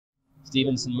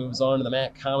Stevenson moves on to the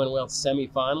MAC Commonwealth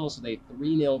semifinals with a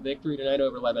 3-0 victory tonight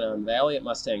over Lebanon Valley at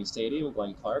Mustang Stadium.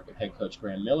 Glenn Clark and head coach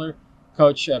Graeme Millar.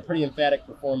 Coach, a pretty emphatic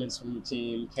performance from your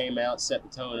team. Came out, set the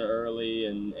tone early,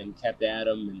 and kept at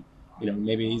them. And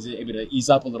maybe he's able to ease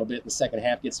up a little bit in the second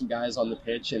half, get some guys on the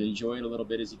pitch, and enjoy it a little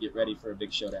bit as you get ready for a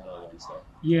big showdown on Wednesday.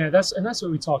 Yeah, that's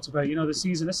what we talked about. The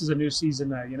season. This is a new season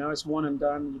now. It's one and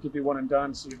done. You could be one and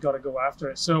done, so you've got to go after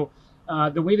it. So.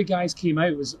 The way the guys came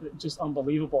out was just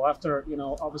unbelievable. After,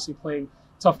 obviously playing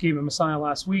a tough game in Messiah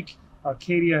last week,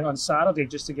 Arcadia on Saturday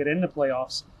just to get in the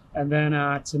playoffs. And then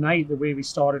tonight, the way we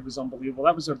started was unbelievable.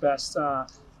 That was our best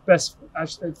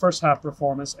first half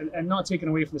performance, and not taken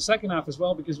away from the second half as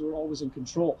well, because we were always in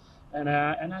control. And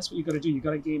that's what you got to do. You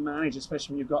got to game manage,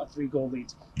 especially when you've got a 3-goal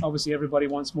lead. Obviously, everybody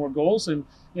wants more goals, and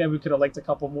yeah, we could have liked a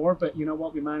couple more, but you know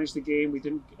what? We managed the game. We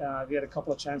didn't. We had a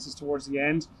couple of chances towards the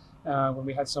end when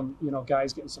we had some,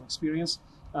 guys getting some experience.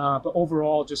 But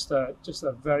overall, just a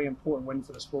very important win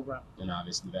for this program. And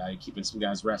obviously, value keeping some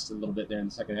guys rested a little bit there in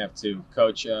the second half too.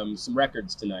 Coach, some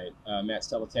records tonight. Matt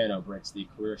Stellitano breaks the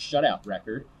career shutout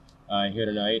record here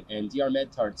tonight, and DR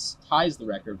Medtarts ties the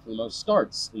record for the most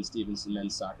starts in Stevenson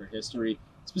men's soccer history.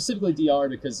 Specifically DR,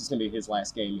 because it's going to be his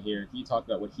last game here. Can you talk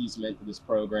about what he's meant to this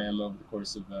program over the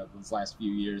course of these last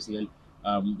few years, and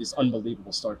then this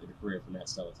unbelievable start to the career for Matt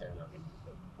Stellitano?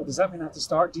 Well, does that mean I have to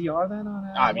start DR then on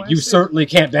Wednesday? You certainly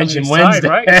can't bench him Wednesday. Tied,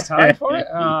 right? It's tied for it.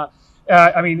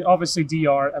 Obviously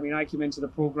DR. I came into the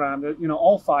program.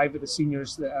 All 5 of the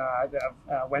seniors that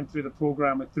went through the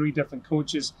program with 3 different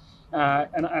coaches,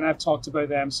 and I've talked about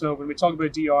them. So when we talk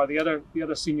about DR, the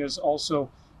other seniors also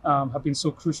have been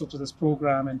so crucial to this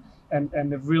program,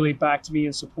 and they've really backed me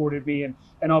and supported me.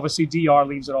 And obviously DR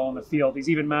leaves it all on the field. He's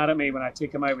even mad at me when I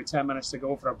take him out with 10 minutes to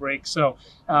go for a break. So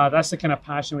that's the kind of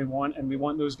passion we want, and we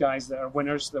want those guys that are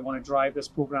winners that want to drive this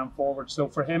program forward. So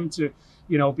for him to,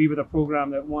 be with a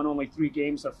program that won only 3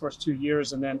 games their first 2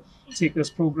 years, and then take this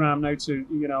program now to,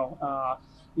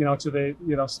 to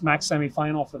the MAC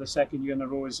semi-final for the second year in a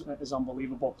row is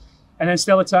unbelievable. And then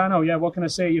Stellitano, what can I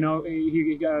say? He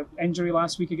got an injury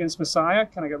last week against Messiah,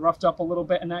 kind of got roughed up a little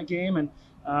bit in that game, and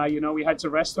we had to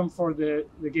rest him for the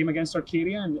game against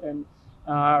Arcadia, and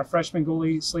our freshman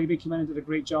goalie Slavey came in and did a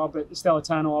great job. But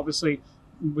Stellitano obviously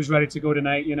was ready to go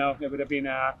tonight. It would have been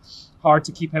hard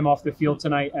to keep him off the field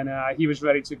tonight, and he was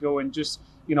ready to go, and just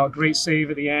a great save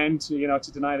at the end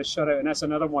to deny the shutout. And that's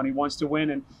another one. He wants to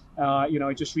win, and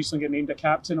he just recently got named a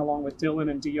captain along with Dylan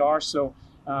and DR. So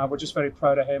we're just very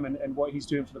proud of him and what he's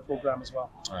doing for the program as well.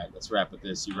 All right, let's wrap with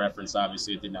this. You referenced,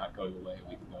 obviously, it did not go your way a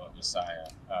week ago at Messiah.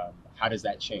 How does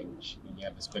that change when you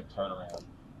have this big turnaround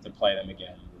to play them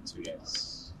again in 2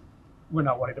 days? We're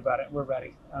not worried about it. We're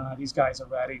ready. These guys are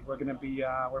ready. We're going to be.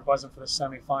 We're buzzing for the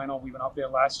semifinal. We went up there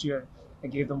last year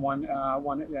and gave them one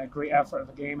great effort of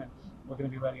the game, and we're going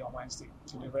to be ready on Wednesday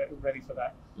to be ready for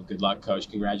that. Well, good luck, Coach.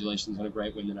 Congratulations on a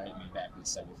great win tonight. Be back in the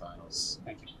semifinals.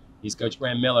 Thank you. He's Coach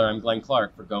Graeme Millar. I'm Glenn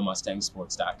Clark for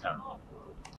GoMustangSports.com.